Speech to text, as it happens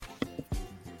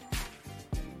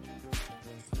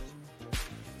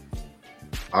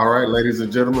All right, ladies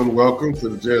and gentlemen, welcome to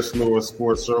the Just North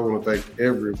Sports Show. I want to thank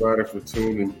everybody for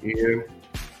tuning in.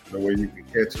 The way you can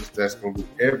catch us, that's going to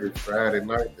be every Friday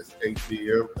night. That's 8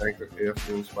 p.m. Anchor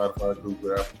FM, Spotify,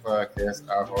 Google, Apple Podcasts,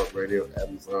 iHeartRadio,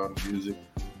 Amazon Music,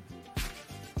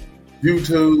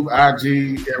 YouTube,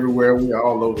 IG, everywhere. We are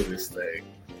all over this thing.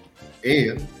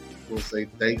 And I want to say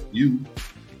thank you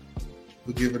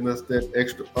for giving us that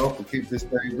extra up and keep this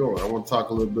thing going. I want to talk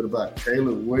a little bit about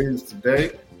Caleb Williams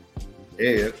today.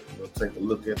 And we'll take a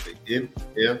look at the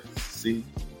Nfc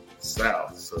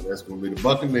South. So that's going to be the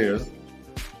Buccaneers,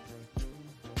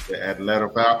 the Atlanta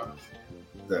Falcons,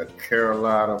 the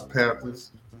Carolina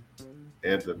Panthers,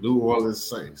 and the New Orleans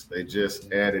Saints. They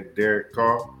just added Derek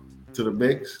Carr to the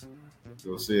mix.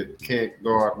 You'll see if can't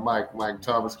guard Mike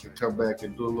Thomas can come back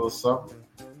and do a little something.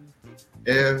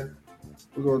 And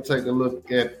we're going to take a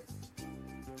look at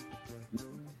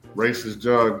racist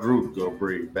John Group going to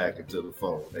bring back into the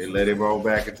fold. They let him on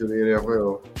back into the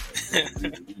NFL.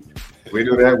 We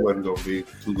knew that wasn't going to be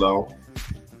too long.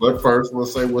 But first, we'll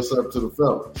say what's up to the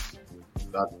fellas.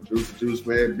 Dr. Producer Juice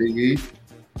Man, Big E,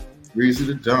 Reezy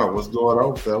the John. What's going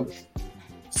on, fellas?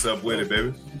 What's up with it, baby?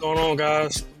 What's going on,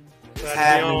 guys? What's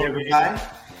happening, everybody?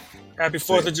 Happy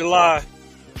 4th of July.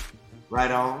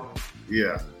 Right on.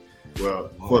 Yeah. Well,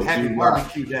 4th of Happy July.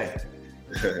 barbecue day.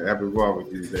 Happy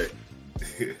barbecue day.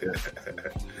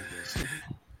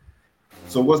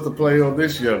 So what's the play on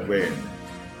this young man?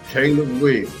 Caleb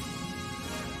Williams,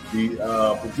 the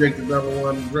projected number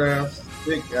 1 draft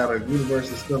pick out of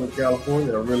University of Southern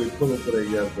California. I'm really pulling for that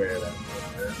young man out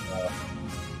there.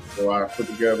 So I put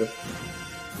together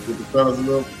with the fellas a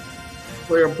little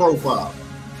player profile.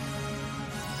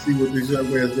 See what this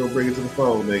young man's going to bring into the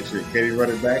fold next year. Can he run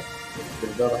it back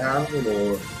with another Heisman,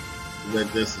 or is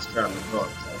that just his kind of heart?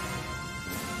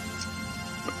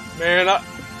 Man,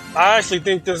 I actually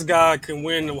think this guy can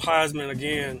win the Heisman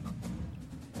again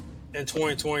in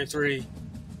 2023.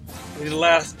 The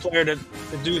last player to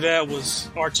do that was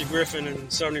Archie Griffin in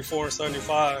 74 and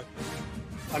 75.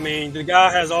 I mean, the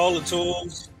guy has all the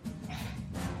tools.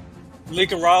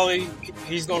 Lincoln Riley,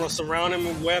 he's going to surround him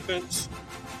with weapons.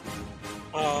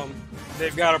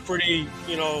 They've got a pretty,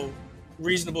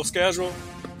 reasonable schedule.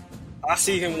 I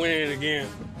see him winning it again.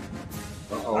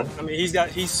 I mean,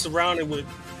 he's surrounded with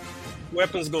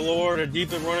weapons galore, the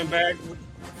deepest running back,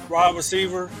 wide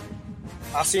receiver.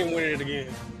 I see him winning it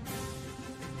again.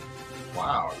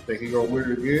 Wow. You think he's going to win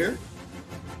it again?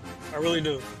 I really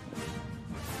do.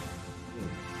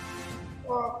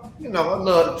 Well, I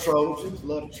love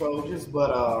the Trojans, but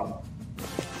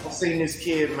I've seen this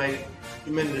kid make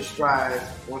tremendous strides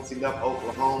once he left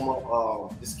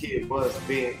Oklahoma. This kid was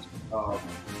big.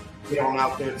 Get on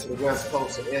out there to the west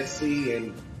coast of SC,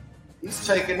 and he's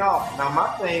taking off. Now, my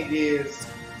thing is,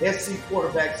 SC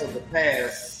quarterbacks of the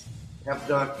past have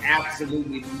done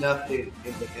absolutely nothing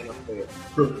in the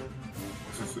NFL.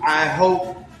 I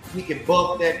hope he can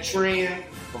buck that trend.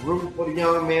 I'm rooting for the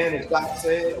young man, as Doc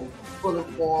said. I'm pulling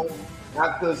for him,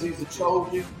 not because he's a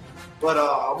Trojan, but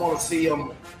I want to see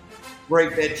him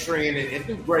break that trend and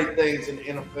do great things in the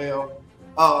NFL.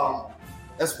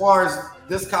 As far as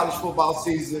this college football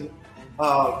season,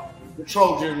 the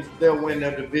Trojans, they'll win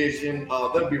their division.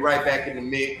 They'll be right back in the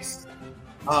mix.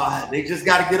 They just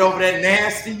got to get over that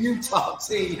nasty Utah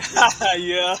team.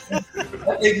 Yeah.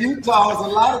 In Utah, there's a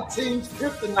lot of teams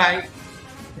kryptonite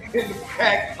in the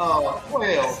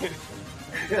Pac-12.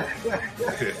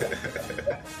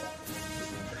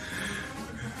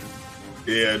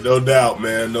 Yeah, no doubt,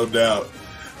 man, no doubt.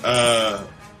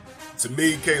 To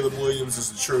me, Caleb Williams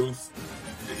is the truth.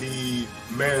 He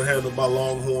manhandled my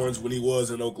Longhorns when he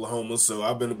was in Oklahoma, so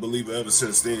I've been a believer ever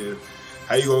since then.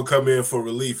 How you gonna come in for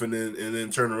relief and then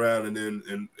turn around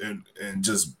and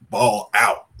just ball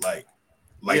out like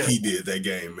he did that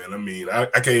game, man? I mean, I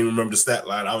can't even remember the stat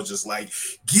line. I was just like,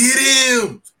 get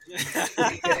him,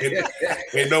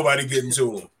 and nobody getting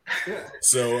to him.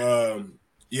 So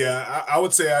I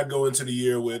would say I'd go into the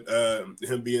year with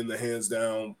him being the hands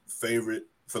down favorite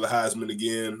for the Heisman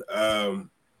again.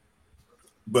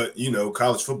 But,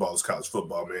 college football is college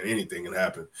football, man. Anything can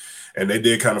happen. And they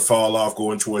did kind of fall off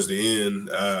going towards the end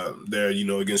there,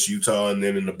 against Utah and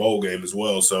then in the bowl game as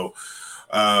well. So,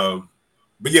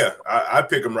 but yeah, I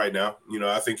pick him right now.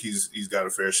 I think he's got a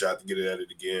fair shot to get at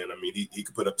it again. I mean, he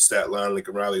could put up a stat line.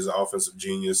 Lincoln Riley's an offensive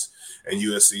genius, and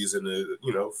USC's in a,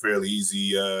 fairly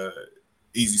easy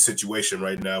situation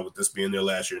right now with this being their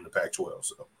last year in the Pac-12.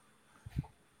 So.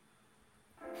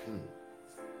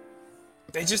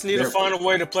 They just need to find a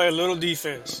way to play a little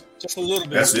defense, just a little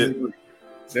bit. That's it.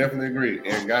 Definitely agree.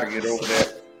 And got to get over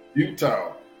that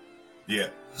Utah Yeah.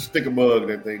 Sticker bug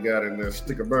that they got in there,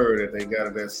 sticker bird that they got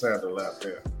in that sandal out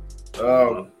there.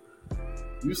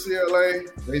 UCLA,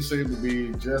 they seem to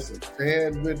be just a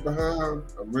tad bit behind.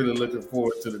 I'm really looking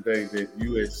forward to the day that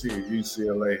USC and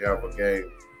UCLA have a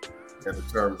game that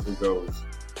determines who goes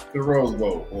to the Rose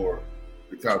Bowl or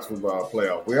the college football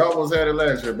playoff. We almost had it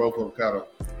last year. Both of them kind of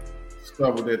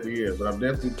stumbled at the end, but I'm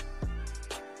definitely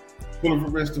pulling for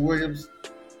Mr. Williams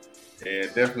and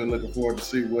definitely looking forward to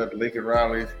see what Lincoln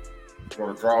Riley is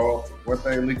going to draw up. One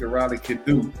thing Lincoln Riley can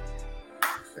do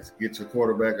is get your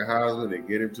quarterback a Heisman and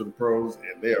get him to the pros,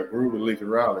 and they are grooming Lincoln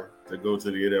Riley to go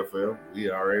to the NFL. We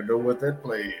already know what that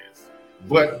play is.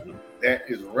 But that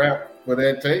is a wrap for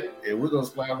that tape, and we're going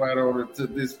to slide right over to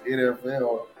this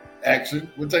NFL action.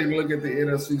 We're taking a look at the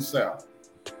Nfc South.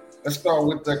 Let's start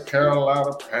with the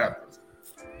Carolina Panthers.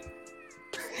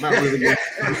 Not really good.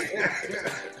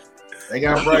 They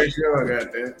got Bryce Young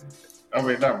out there. I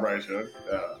mean, not Bryce Young.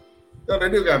 No, they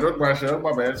do got Bryce Young.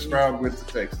 My bad. Stroud went to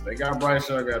Texas. They got Bryce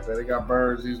Young out there. They got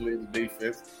Burns. He's leading the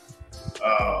defense.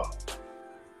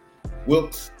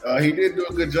 Wilkes, he did do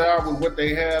a good job with what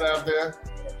they had out there.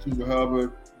 Chuba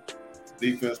Hubbard,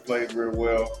 defense played very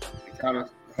well. He kind of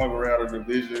hung around in the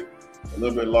division a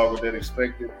little bit longer than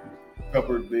expected.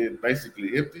 Hubbard being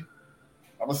basically empty.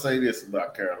 I'm going to say this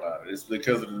about Carolina. It's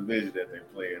because of the division that they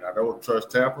play in. I don't trust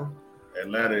Tampa.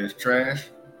 Atlanta is trash.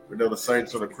 We know the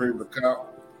Saints are the cream of the crop.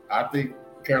 I think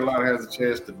Carolina has a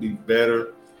chance to be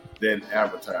better than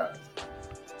advertised.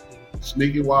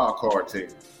 Sneaky wild card team.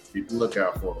 Keep a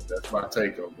lookout for them. That's my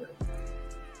take on that.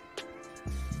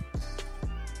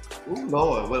 Oh,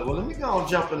 Lord. Well, let me go and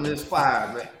jump in this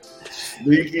fire, man.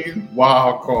 Sneaky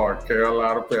wild card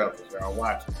Carolina Panthers. Y'all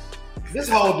watch it. This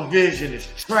whole division is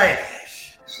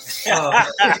trash.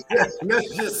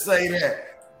 Let's just say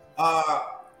that.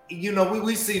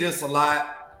 We see this a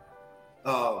lot.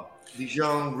 These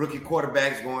young rookie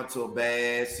quarterbacks going to a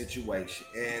bad situation.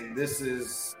 And this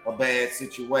is a bad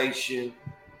situation.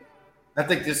 I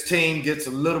think this team gets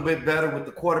a little bit better with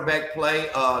the quarterback play.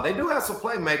 They do have some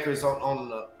playmakers on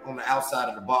the outside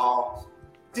of the ball.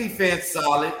 Defense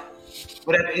solid.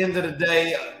 But at the end of the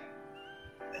day,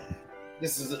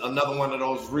 this is another one of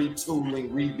those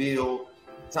retooling, rebuild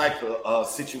type of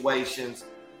situations.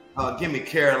 Give me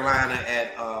Carolina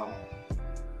at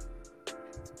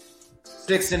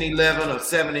 6-11 or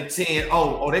 7-10.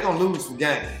 Oh, they're gonna lose some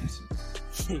games.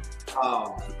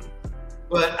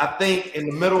 But I think in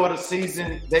the middle of the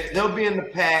season, they'll be in the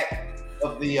pack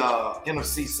of the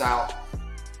NFC South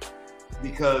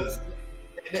because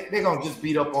they're gonna just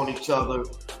beat up on each other.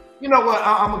 You know what?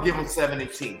 I'm gonna give them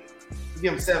 7-10.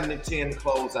 Give them 7-10 to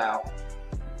close out.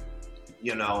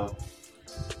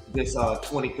 This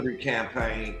 23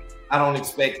 campaign. I don't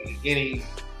expect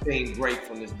anything great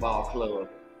from this ball club.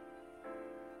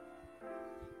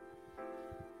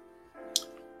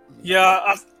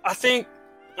 Yeah, I think,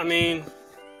 I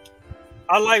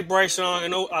like Bryce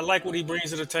Young. I like what he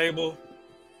brings to the table.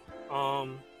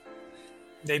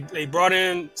 They brought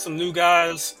in some new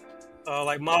guys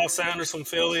like Miles Sanders from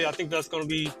Philly. I think that's going to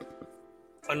be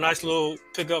a nice little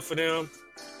pickup for them.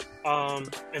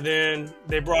 And then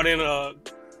they brought in a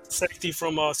safety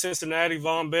from Cincinnati,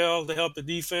 Von Bell, to help the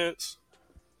defense.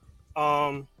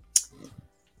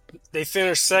 They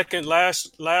finished second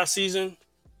last season.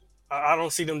 I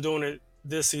don't see them doing it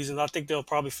this season. I think they'll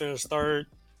probably finish third.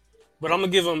 But I'm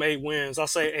going to give them 8 wins. I'll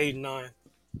say 8-9.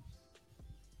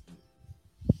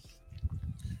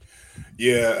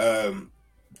 Yeah,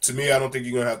 to me, I don't think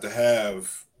you're going to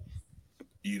have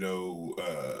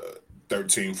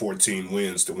 13, 14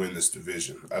 wins to win this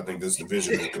division. I think this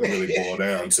division can really boil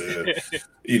down to,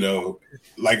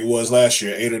 like it was last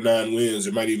year, 8 or 9 wins.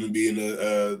 It might even be in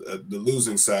the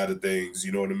losing side of things,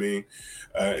 you know what I mean?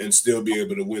 And still be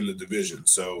able to win the division.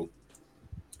 So,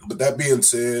 but that being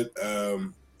said,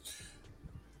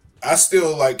 I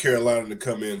still like Carolina to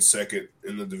come in second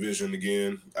in the division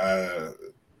again.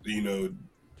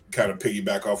 Kind of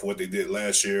piggyback off what they did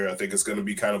last year. I think it's going to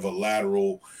be kind of a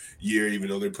lateral year, even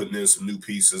though they're putting in some new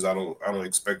pieces. I don't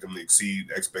expect them to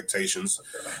exceed expectations.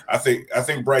 I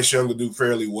think Bryce Young will do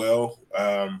fairly well.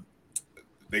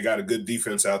 They got a good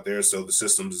defense out there, so the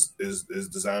system is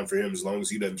designed for him as long as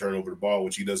he doesn't turn over the ball,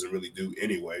 which he doesn't really do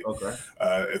anyway. Okay.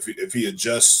 If he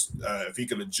adjusts, if he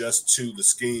can adjust to the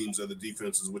schemes of the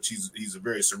defenses, which he's a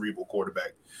very cerebral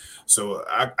quarterback, so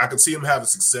I can see him having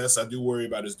success. I do worry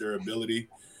about his durability,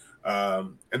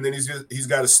 and then he's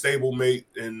got a stable mate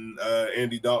in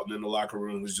Andy Dalton in the locker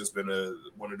room, who's just been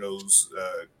one of those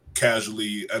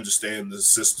casually understand the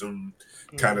system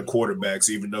kind of quarterbacks,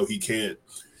 even though he can't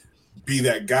be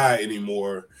that guy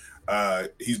anymore.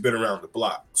 He's been around the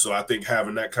block. So I think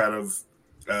having that kind of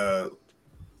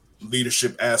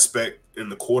leadership aspect in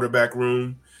the quarterback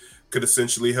room could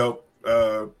essentially help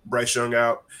Bryce Young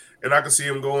out. And I can see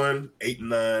him going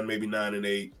 8-9, maybe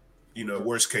 9-8.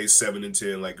 Worst case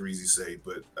 7-10, like Greasy say.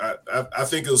 But I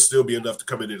think it'll still be enough to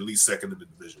come in at least second in the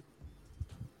division.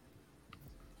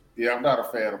 Yeah, I'm not a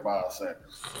fan of Miles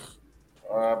Sanders.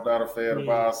 I'm not a fan of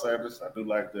Miles Sanders. I do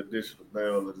like the addition of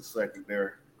Bell in the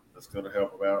secondary. That's going to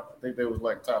help him out. I think they was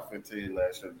like top 15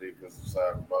 last year in the defensive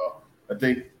side of the ball. I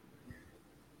think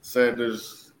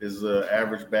Sanders is an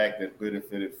average back that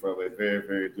benefited from a very,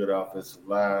 very good offensive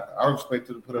line. I don't expect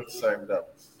him to put up the same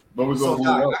numbers. But we're going to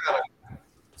move on.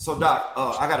 Doc,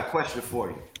 I got a question for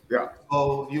you. Yeah.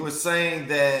 So you were saying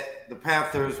that the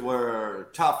Panthers were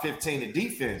top 15 in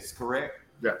defense, correct?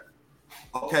 Yeah.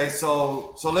 Okay,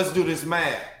 so let's do this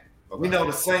math. Okay. We know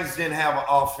the Saints didn't have an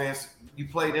offense. You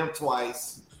played them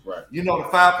twice. Right. You know the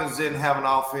Falcons didn't have an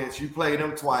offense. You played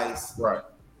them twice. Right.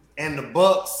 And the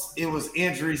Bucks, it was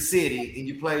injury city, and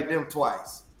you played them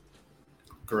twice.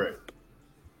 Correct.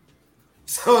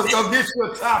 So it's gonna get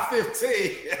you a top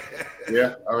 15.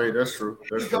 Yeah, I mean that's true.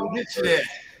 That's it's gonna true. get you there.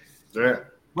 Yeah.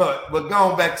 But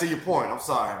going back to your point, I'm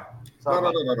sorry. No.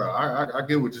 I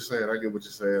get what you're saying.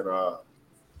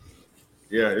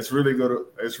 Yeah, it's really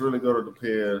gonna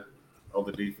depend on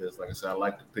the defense. Like I said, I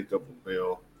like to pick up a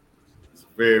Bell. It's a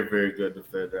very, very good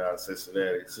defender out of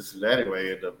Cincinnati. Cincinnati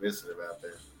may end up missing him out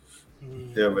there.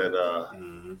 Him and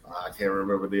I can't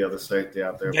remember the other safety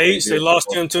out there. Gates, they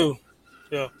lost him too.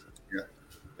 Yeah. Yeah.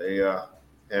 They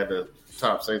had the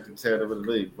top safety tandem in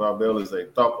the league. Bob Bell is a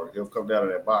thumper. He'll come down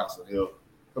to that box and he'll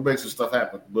make some stuff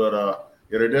happen. But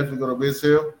yeah, they're definitely gonna miss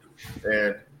him.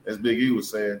 And as Big E was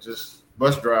saying, just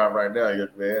bus drive right now, young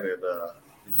man. And the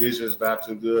division is not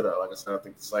too good. Like I said, I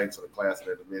think the Saints are the class of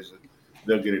that division.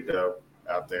 They'll get it done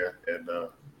out there. And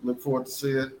look forward to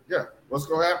seeing, what's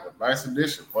going to happen. Nice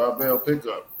addition. Bob Bell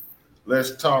pickup.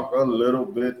 Let's talk a little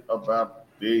bit about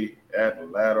the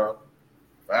Atlanta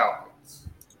Falcons.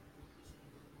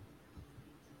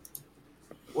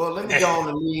 Well, let me go on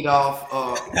and lead off.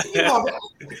 The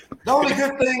only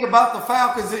good thing about the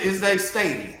Falcons is their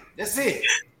stadium. That's it.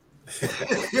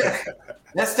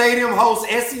 That stadium hosts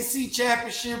SEC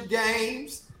championship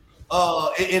games.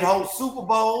 It hosts Super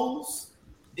Bowls.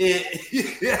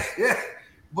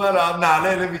 But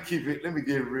let me keep it. Let me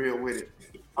get real with it.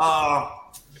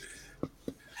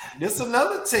 This is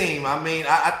another team. I mean,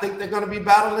 I think they're going to be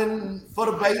battling for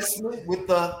the basement with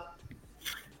the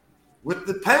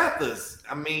Panthers.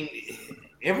 I mean,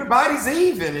 everybody's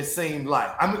even. It seemed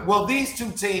like. I mean, well, these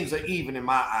two teams are even in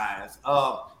my eyes.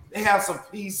 They have some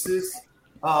pieces.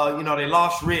 They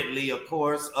lost Ridley, of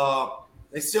course.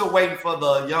 They're still waiting for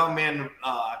the young man.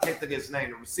 I can't think of his name.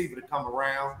 The receiver to come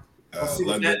around. Let's see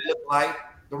what that looks like.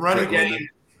 The running Drake game. London.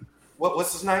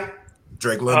 What's his name?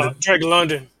 Drake London. Drake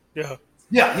London. Yeah.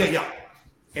 Yeah.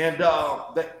 And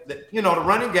the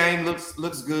running game looks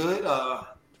good.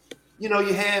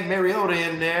 You had Mariota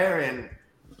in there, and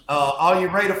all you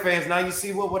Raider fans. Now you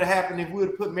see what would have happened if we would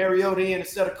have put Mariota in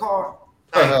instead of Carr.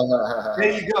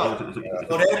 There you go.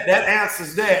 So that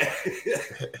answers that.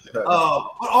 But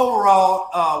overall,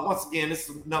 once again, this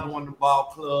is another one of the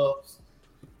ball clubs.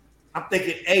 I'm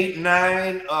thinking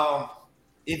 8-9.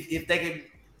 If they could,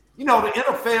 the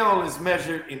NFL is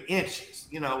measured in inches.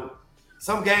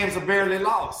 Some games are barely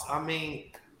lost. I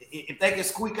mean, if they can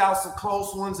squeak out some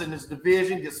close ones in this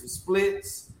division, get some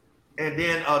splits, and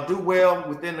then do well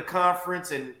within the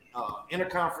conference and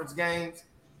interconference games,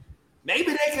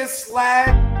 maybe they can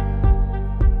slide.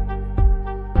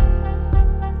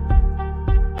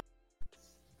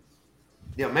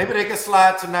 Yeah, maybe they can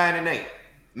slide to 9-8.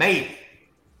 Maybe.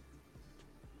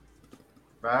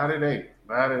 9-8.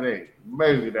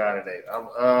 Maybe 9-8. I'm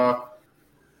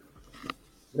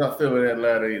not feeling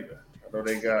Atlanta either. I know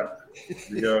they got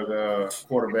the young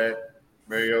quarterback.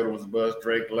 Mariota was a bust.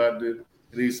 Drake London.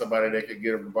 They need somebody that can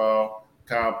get him the ball.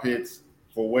 Kyle Pitts,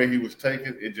 for where he was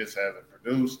taken, it just hasn't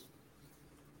produced.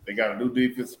 They got a new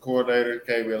defensive coordinator.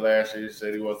 Came in last year.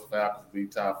 Said he wants the Falcons to be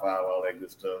top 5, all that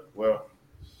good stuff. Well,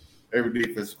 every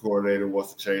defensive coordinator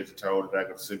wants to change the tone. They're not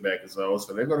going to sit back and so.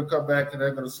 So they're going to come back and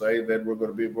they're going to say that we're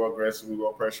going to be more aggressive. We're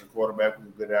going to pressure the quarterback.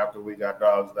 We're good after we got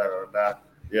dogs that are not.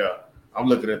 Yeah, I'm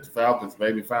looking at the Falcons,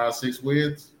 maybe 5-6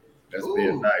 wins. That's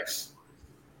being nice.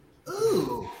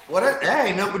 Ooh, well, that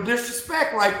ain't no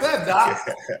disrespect like that, Doc.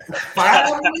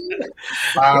 5-6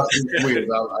 wins.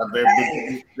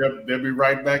 They'll be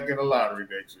right back in the lottery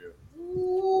next year.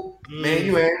 Ooh, man,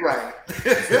 you ain't right.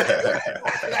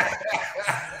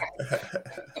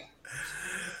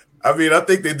 I mean, I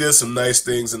think they did some nice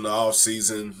things in the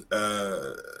offseason.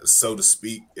 so to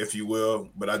speak, if you will.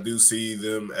 But I do see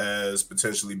them as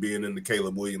potentially being in the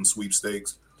Caleb Williams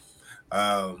sweepstakes.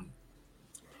 Heineke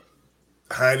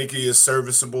is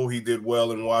serviceable. He did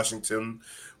well in Washington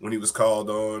when he was called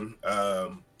on.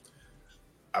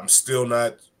 I'm still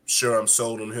not sure I'm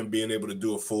sold on him being able to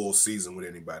do a full season with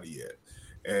anybody yet.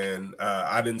 And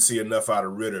I didn't see enough out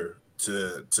of Ritter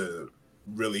to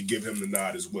really give him the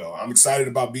nod as well. I'm excited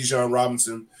about Bijan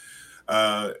Robinson.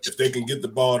 If they can get the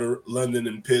ball to London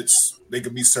and Pitts, they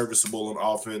could be serviceable on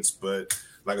offense. But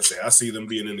like I said, I see them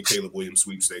being in the Caleb Williams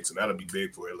sweepstakes, and that'll be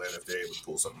big for Atlanta if they're able to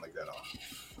pull something like that off.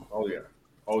 Oh,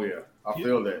 yeah. I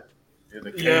feel that. In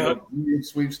the Caleb Williams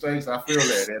sweepstakes, I feel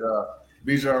that. And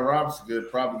Bijan Robinson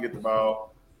could probably get the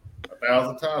ball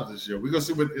 1,000 times this year. We're going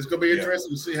to see it's going to be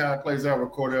interesting to see how it plays out with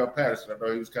Cordell Patterson. I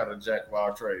know he was kind of jack of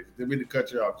all trades. Didn't mean to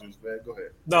cut you off, Juice, man. Go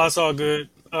ahead. No, it's all good.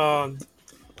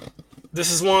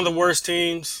 This is one of the worst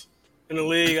teams in the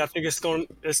league. I think it's going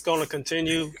to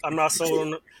continue. I'm not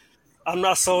sold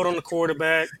on the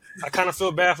quarterback. I kind of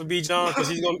feel bad for Bijan because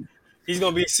he's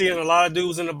going to be seeing a lot of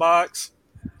dudes in the box.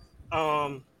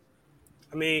 I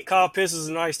mean, Kyle Pitts is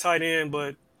a nice tight end,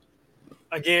 but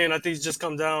again, I think it just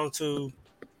comes down to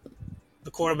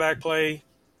the quarterback play.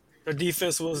 Their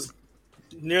defense was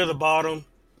near the bottom,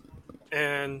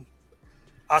 and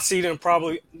I see them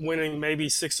probably winning maybe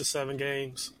 6 or 7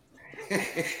 games. I'm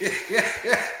with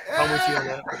you on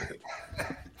that.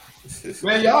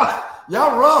 Man,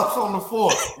 y'all rough on the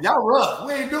fourth. Y'all rough.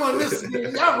 We ain't doing this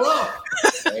again. Y'all rough.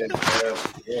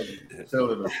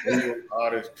 Telling the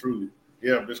honest truth.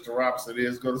 Yeah, Mr. Robinson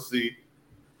is going to see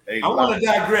I want to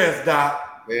digress,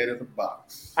 Doc. Man in the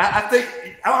box. I think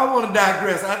I want to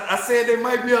digress. I said they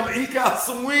might be able to eke out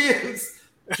some wins.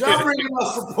 Y'all bringing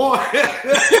us some points.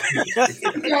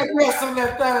 Digress on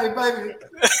that thing, baby.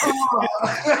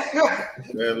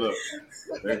 Man, look.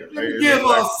 They give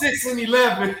us 6 and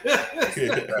 11. Hey,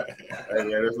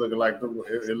 man, it's looking like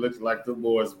it looks like the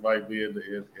boys might be in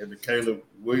the Caleb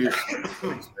Williams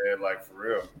man, like for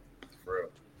real.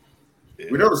 Yeah.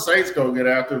 We know the Saints gonna get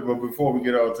after it, but before we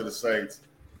get on to the Saints,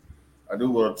 I do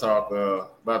want to talk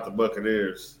about the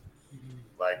Buccaneers.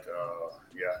 Like,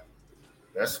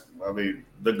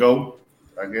 the GOAT,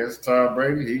 I guess, Tom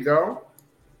Brady, he gone.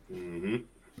 Mm-hmm.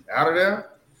 Out of there.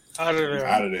 Out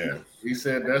of there. He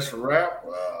said that's a wrap.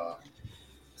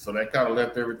 So they kind of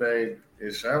left everything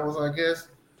in shambles, I guess.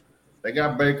 They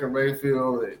got Baker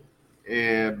Mayfield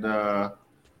and I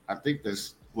think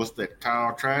what's that,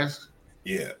 Kyle Trask?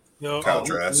 Yeah. No. Kyle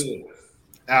Trask.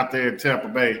 Out there in Tampa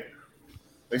Bay.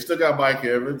 They still got Mike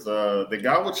Evans. They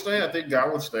Godwin stayed. I think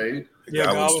Godwin stayed. Yeah,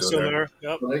 Godwin's still there.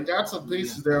 Yep. So they got some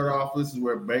pieces there in offenses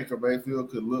where Baker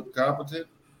Mayfield could look competent,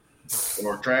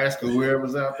 or Trask or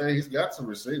whoever's out there. He's got some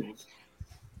receivers.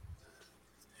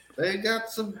 They got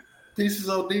some pieces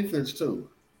on defense too.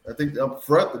 I think up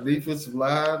front, the defensive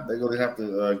line, they're going to have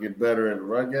to get better in the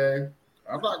run game.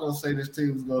 I'm not going to say this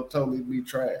team is going to totally be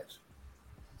trash.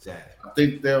 Exactly. I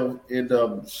think they'll end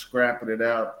up scrapping it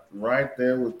out right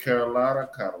there with Carolina,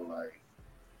 kind of like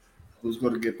who's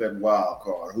going to get that wild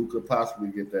card? Who could possibly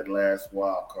get that last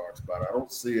wild card spot? I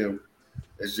don't see them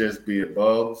as just being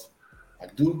bums. I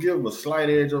do give them a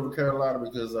slight edge over Carolina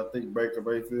because I think Baker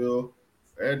Mayfield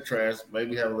and Trask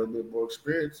maybe have a little bit more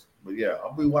experience. But, yeah,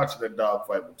 I'll be watching that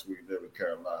dogfight between them and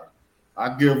Carolina.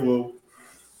 I give them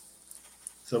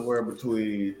somewhere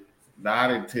between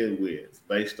 9 and 10 wins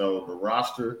based on the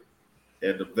roster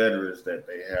and the veterans that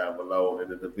they have alone in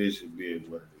the division being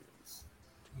what it is.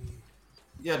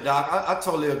 Yeah, Doc, I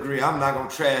totally agree. I'm not going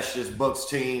to trash this Bucs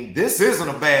team. This isn't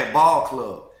a bad ball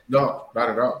club. No,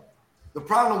 not at all. The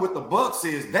problem with the Bucs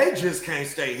is they just can't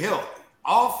stay healthy.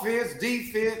 Offense,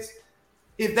 defense.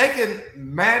 If they can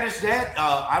manage that,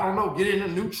 I don't know, get in a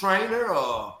new trainer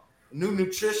or a new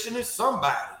nutritionist,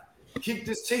 somebody. Keep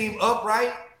this team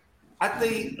upright. I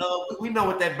think we know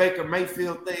what that Baker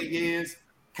Mayfield thing is.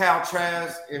 Kyle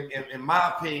Trask, in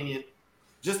my opinion,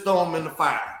 just throw him in the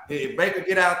fire. If Baker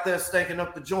get out there stinking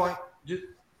up the joint, just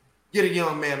get a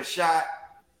young man a shot.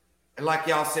 And like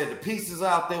y'all said, the pieces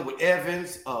out there with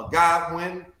Evans,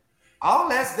 Godwin, all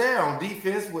that's there on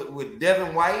defense with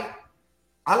Devin White.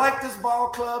 I like this ball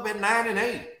club at 9 and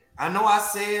 8. I know I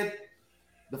said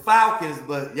the Falcons,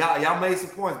 but y'all made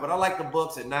some points. But I like the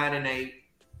Bucs at 9 and 8,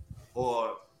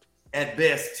 or at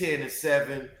best 10 and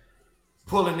 7,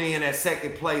 pulling in at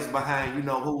second place behind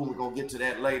who. We're gonna get to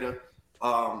that later,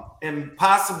 and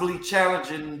possibly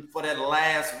challenging for that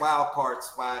last wild card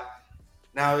spot.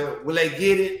 Now, will they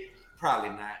get it? Probably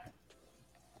not.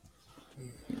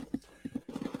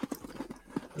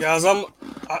 Guys, I'm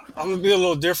gonna be a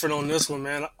little different on this one,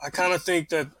 man. I kind of think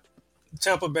that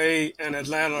Tampa Bay and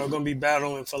Atlanta are gonna be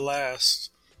battling for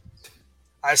last.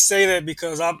 I say that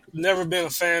because I've never been a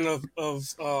fan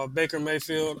of Baker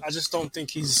Mayfield. I just don't think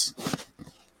he's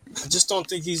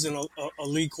an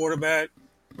elite quarterback.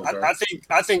 Okay.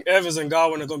 I think Evans and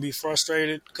Godwin are going to be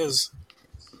frustrated because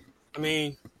I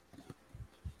mean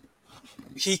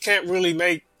he can't really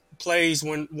make plays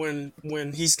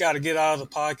when he's got to get out of the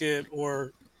pocket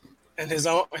and his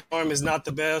arm is not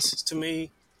the best to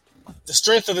me. The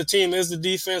strength of the team is the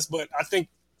defense, but I think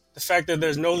the fact that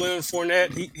there's no Leonard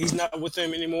Fournette, he's not with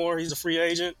them anymore. He's a free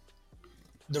agent.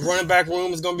 The running back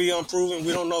room is going to be unproven.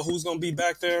 We don't know who's going to be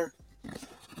back there.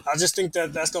 I just think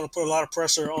that that's going to put a lot of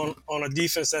pressure on a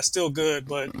defense that's still good,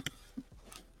 but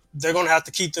they're going to have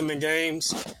to keep them in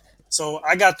games. So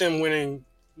I got them winning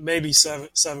maybe seven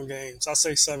games. I'll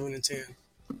say 7-10.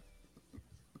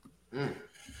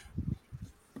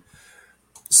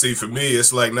 See, for me,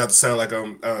 it's like, not to sound like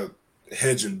I'm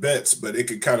hedging bets, but it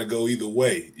could kind of go either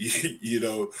way. You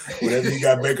know, whenever you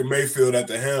got Baker Mayfield at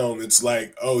the helm, it's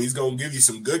like, oh, he's going to give you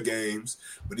some good games,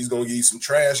 but he's going to give you some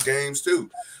trash games too.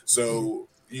 So,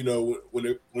 you know,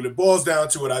 when it boils down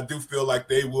to it, I do feel like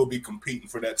they will be competing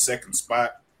for that second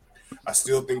spot. I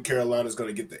still think Carolina's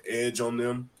going to get the edge on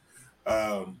them.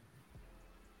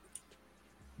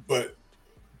 But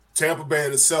Tampa Bay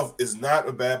in itself is not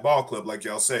a bad ball club, like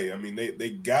y'all say. I mean, they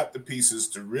got the pieces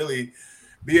to really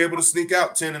be able to sneak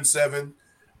out 10-7,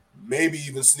 maybe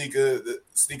even sneak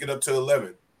it up to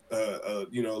 11,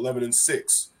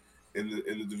 11-6 in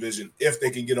the division if they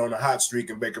can get on a hot streak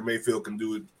and Baker Mayfield can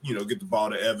do it. You know, get the ball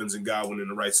to Evans and Godwin in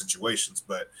the right situations.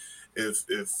 But if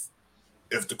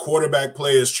the quarterback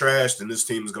play is trash, then this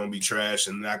team is going to be trash,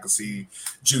 and I can see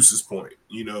Juice's point.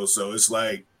 You know, so it's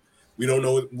like, we don't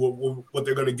know what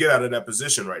they're going to get out of that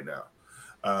position right now.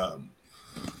 But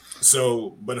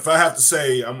if I have to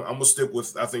say, I'm going to stick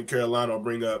with, I think Carolina will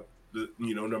bring up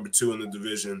number 2 in the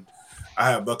division. I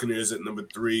have Buccaneers at number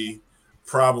 3.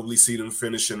 Probably see them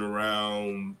finishing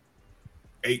around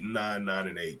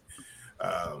 8-9,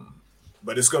 9-8.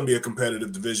 But it's going to be a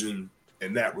competitive division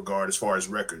in that regard as far as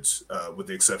records, with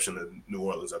the exception of New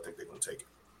Orleans. I think they're going to take it.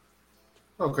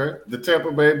 Okay. The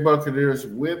Tampa Bay Buccaneers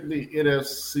win the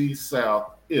NFC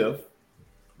South if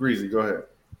Breezy, go ahead.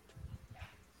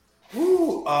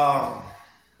 Woo,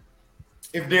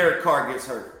 if Derek Carr gets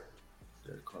hurt.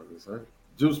 Derek Carr gets hurt.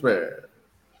 Juice Bad.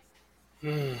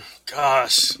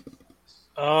 Gosh.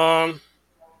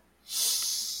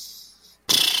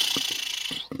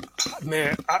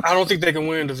 Man, I don't think they can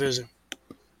win a division.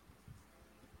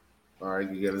 All right,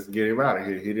 you got to get him out of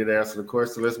here. He didn't answer the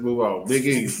question. Let's move on. Big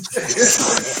East.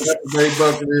 Tampa Bay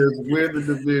Buccaneers win the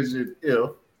division if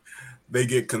they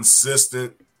get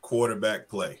consistent quarterback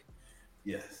play.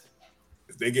 Yes.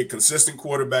 If they get consistent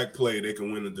quarterback play, they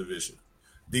can win the division.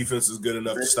 Defense is good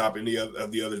enough to stop any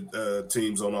of the other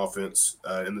teams on offense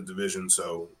in the division.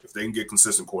 So if they can get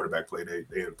consistent quarterback play, they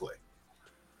in play.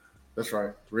 That's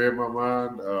right. Read my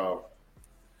mind.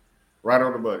 Right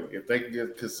on the money. If they can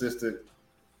get consistent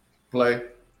play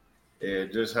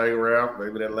and just hang around,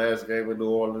 maybe that last game in New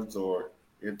Orleans or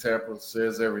in Tampa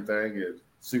says everything and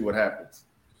see what happens.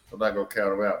 I'm not going to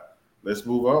count them out. Let's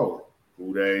move on.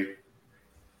 Who they,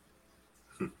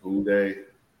 and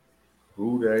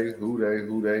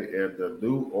the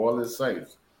New Orleans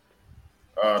Saints.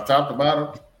 Top to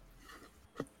bottom,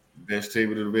 best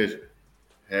team in the division.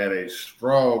 Had a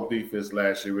strong defense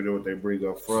last year. We know what they bring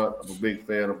up front. I'm a big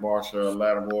fan of Marshall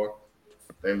Lattimore.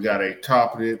 They've got a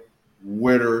competent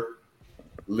winner,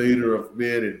 leader of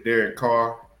men in Derek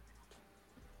Carr.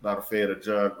 Not a fan of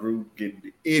John Gruden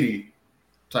getting any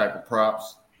type of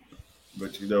props,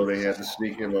 but they had to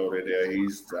sneak him on in there.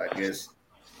 He's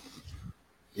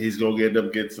going to end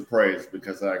up getting some praise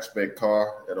because I expect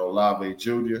Carr and Olave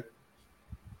Jr.,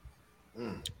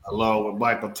 along with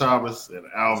Michael Thomas and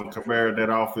Alvin Kamara in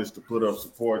that offense to put up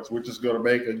supports, which is going to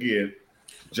make, again,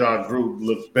 John Gruden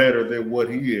look better than what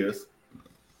he is.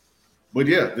 But,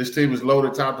 yeah, this team is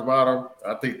loaded top to bottom.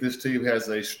 I think this team has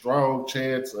a strong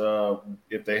chance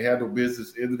if they handle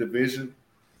business in the division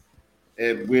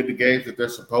and win the games that they're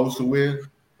supposed to win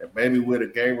and maybe win a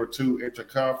game or two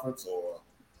interconference or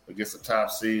against a top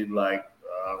seed like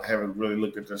I haven't really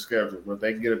looked at their schedule. But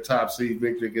they can get a top seed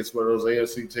victory against one of those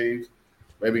AFC teams,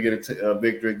 maybe get a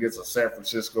victory against a San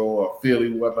Francisco or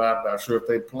Philly, whatnot. I'm not sure if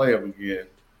they play them again.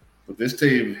 But this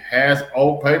team has,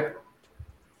 on paper,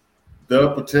 the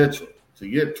potential to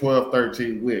get 12,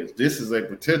 13 wins. This is a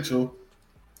potential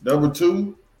number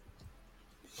 2,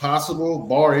 possible,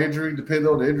 bar injury, depending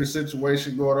on the injury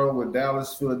situation going on with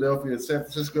Dallas, Philadelphia, and San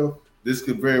Francisco. This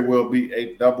could very well be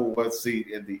a number 1 seed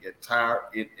in the entire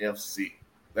NFC.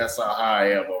 That's how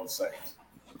high I am on the Saints.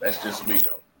 That's just me,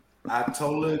 though. I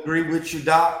totally agree with you,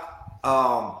 Doc.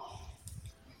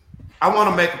 I want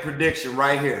to make a prediction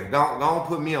right here. Don't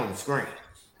put me on the screen.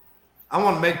 I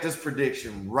want to make this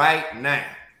prediction right now.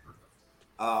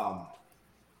 I'm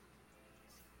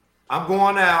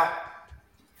going out.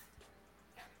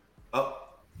 Oh,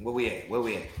 where we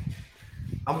at?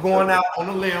 I'm going out on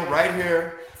a limb right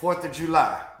here, 4th of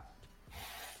July.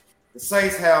 The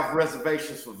Saints have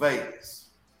reservations for Vegas.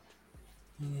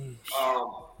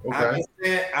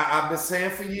 Okay. I've been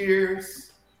saying for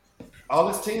years, all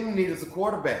this team needs is a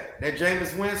quarterback. That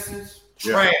Jameis Winston's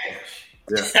trash.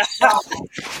 Yeah.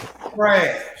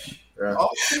 Trash. Yeah. All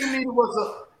this team needed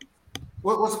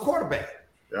was a quarterback.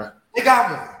 Yeah. They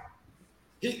got one.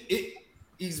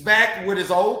 He's back with his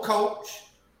old coach.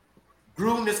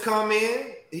 Gruden has come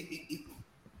in, he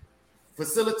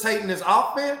facilitating his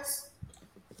offense.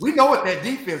 We know what that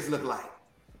defense look like.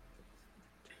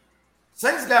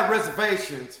 Saints got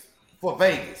reservations for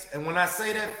Vegas. And when I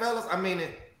say that, fellas, I mean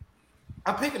it.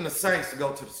 I'm picking the Saints to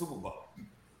go to the Super Bowl.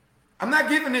 I'm not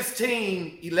giving this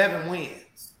team 11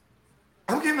 wins.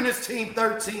 I'm giving this team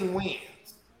 13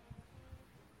 wins.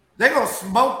 They're going to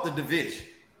smoke the division.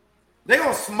 They're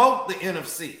going to smoke the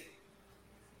NFC.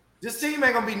 This team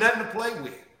ain't going to be nothing to play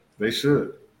with. They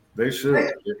should.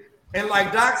 And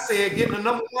like Doc said, getting the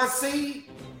number 1 seed,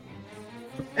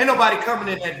 ain't nobody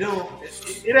coming in that dome.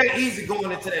 It ain't easy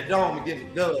going into that dome and getting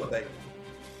the dub, baby.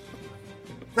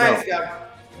 Saints got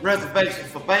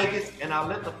reservations for Vegas, and I'll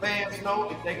let the fans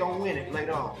know if they're going to win it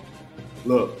later on.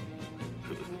 Look,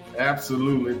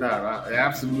 absolutely not.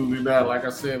 Absolutely not. Like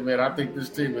I said, man, I think this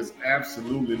team is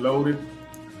absolutely loaded.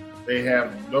 They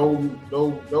have no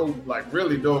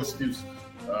excuse.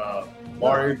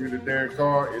 Bar injury to Derek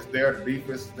Carr is there. The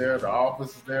defense is there. The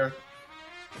offense is there.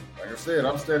 Like I said,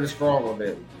 I'm standing strong on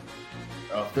that.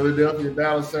 Philadelphia,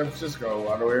 Dallas, San Francisco.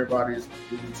 I know everybody's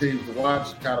the teams to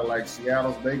watch, kind of like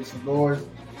Seattle's making some noise.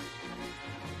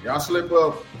 Y'all slip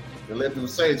up and let them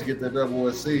Saints get that number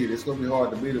 1 seed. It's going to be hard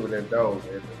to beat them with that dome.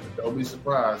 And don't be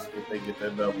surprised if they get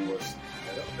that number 1 seed.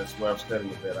 That's where I'm standing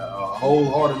with that. I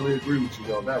wholeheartedly agree with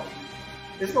you on that one.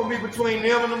 It's going to be between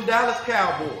them and them Dallas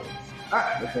Cowboys.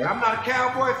 I'm not a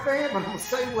Cowboy fan, but I'm going to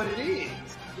say what it is.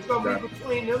 It's going to be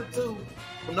between them two,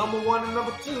 number 1 and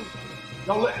number 2.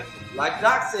 Like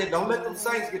Doc said, don't let them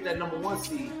Saints get that number 1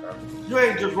 seed. You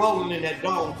ain't just rolling in that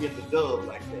dome get the dub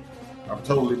like that. I'm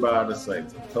totally buying the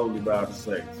Saints.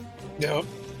 Yep.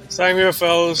 Same here,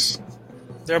 fellas.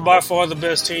 They're by far the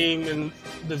best team in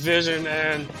the division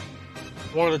and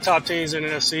one of the top teams in the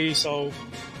NFC. So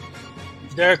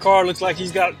Derek Carr looks like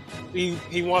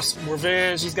he wants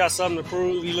revenge. He's got something to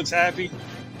prove. He looks happy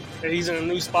that he's in a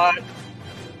new spot.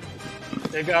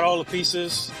 They got all the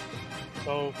pieces.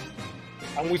 So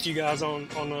I'm with you guys on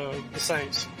the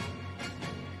Saints.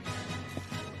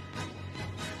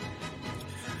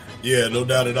 Yeah, no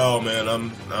doubt at all, man.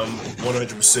 I'm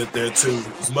 100% there too.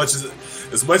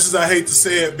 As much as I hate to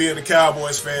say it, being a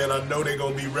Cowboys fan, I know they're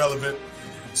gonna be relevant.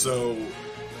 So,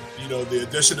 the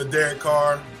addition of Derek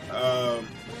Carr,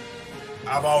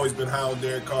 I've always been high on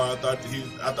Derek Carr. I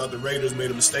thought the Raiders made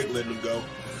a mistake letting him go,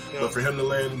 but for him to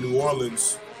land in New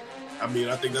Orleans, I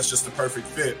think that's just the perfect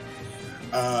fit.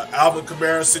 Alvin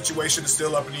Kamara's situation is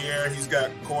still up in the air. He's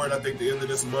got court, I think, the end of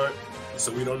this month,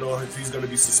 so we don't know if he's going to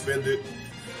be suspended.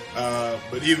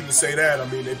 But even to say that,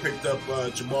 they picked up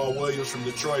Jamal Williams from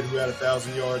Detroit, who had a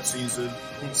 1,000-yard season,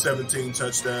 17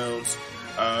 touchdowns.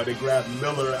 They grabbed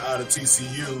Miller out of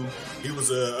TCU. He was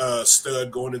a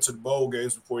stud going into the bowl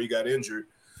games before he got injured.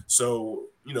 So,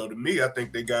 to me, I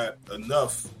think they got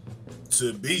enough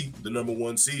to be the number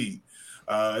 1 seed.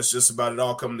 It's just about it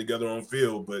all coming together on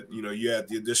field. But, you had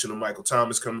the addition of Michael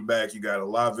Thomas coming back. You got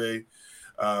Olave.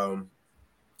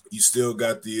 You still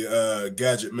got the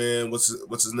gadget man. What's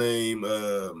his name?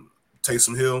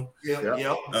 Taysom Hill. Yeah.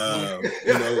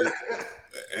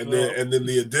 And then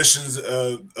the additions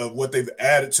of what they've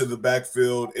added to the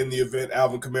backfield in the event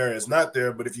Alvin Kamara is not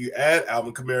there. But if you add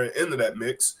Alvin Kamara into that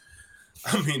mix,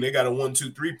 they got a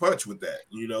 1-2-3 punch with that.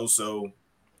 So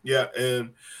yeah.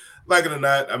 And like it or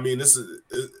not, this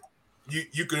is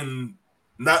you can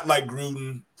not like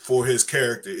Gruden for his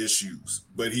character issues,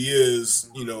 but he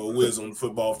is, a whiz on the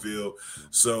football field.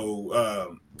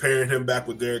 So pairing him back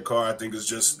with Derek Carr, I think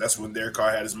that's when Derek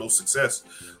Carr had his most success,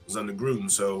 was under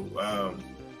Gruden. So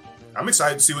I'm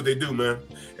excited to see what they do, man.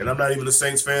 And I'm not even a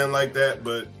Saints fan like that,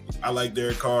 but I like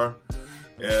Derek Carr,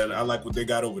 and I like what they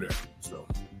got over there. So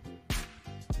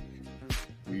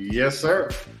yes,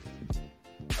 sir.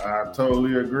 I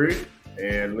totally agree.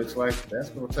 And looks like that's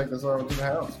going to take us on to the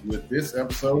house with this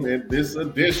episode and this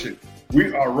edition.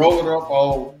 We are rolling up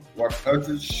on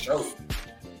 100 show.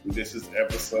 This is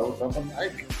episode number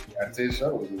 90. got 10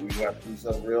 shows. We got to do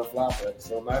something real flop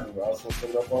episode 90. We also put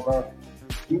it up on our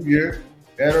 2-year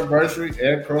anniversary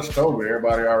and Crushtober.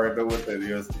 Everybody already know what that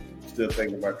is. Still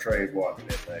thinking about trademarking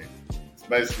that thing. It's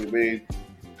basically mean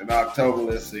in October,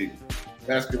 let's see.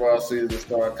 Basketball season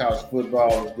started, college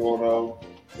football is going on,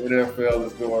 NFL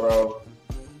is going on,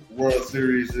 World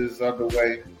Series is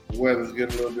underway, the weather's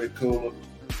getting a little bit cooler.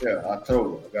 Yeah,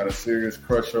 October. I got a serious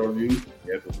crush on you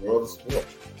at the world of sport.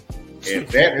 And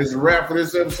that is a wrap for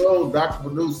this episode. Dr.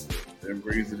 Producer, then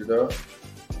breezing it up.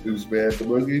 Deuce Man the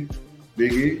Boogie,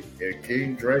 Biggie, and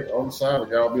King Drake on the side.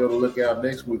 Y'all be on the lookout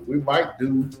next week. We might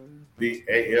do the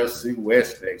AFC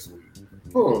West next week.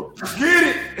 Let's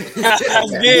get it.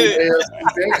 Let's get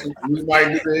it. We might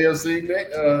do the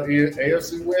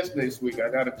AFC West next week. I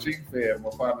got a Chief fan. My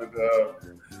partner.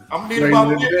 I'm gonna need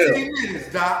about 15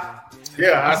 minutes, Doc.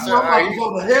 Yeah, I said. I'm gonna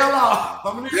go the hell off.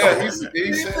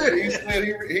 He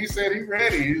said he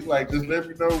ready. He's like, just let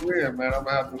me know when, man. I'm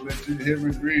gonna have to let him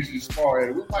and Greasy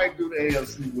spar. We might do the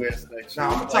AFC West next year.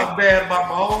 I'm gonna talk bad about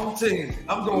my own team.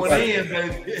 I'm going in,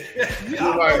 baby.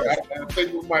 I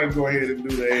think we might go ahead and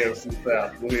do the AFC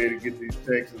South. Go ahead and get these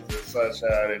Texans and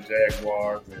Sunshine and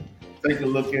Jaguars and take a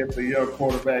look at the young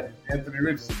quarterback Anthony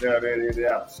Richardson down there in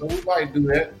Indianapolis. So we might do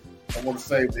that. I want to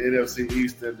save the NFC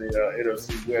East and the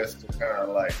NFC West to kind of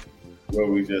like where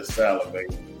we just salivate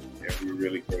and we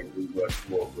really can't do much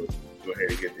more, but go ahead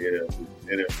and get the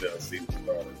NFL season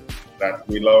started. Not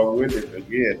to be long with it.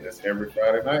 Again, that's every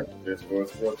Friday night. This for a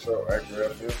sports show. Anchor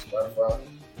FM, Spotify,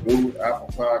 Google, Apple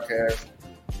Podcasts,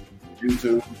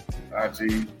 YouTube,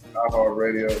 IG,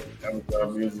 iHeartRadio,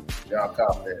 Amazon Music. Y'all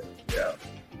cop that. Yeah.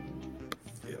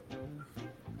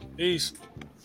 Peace.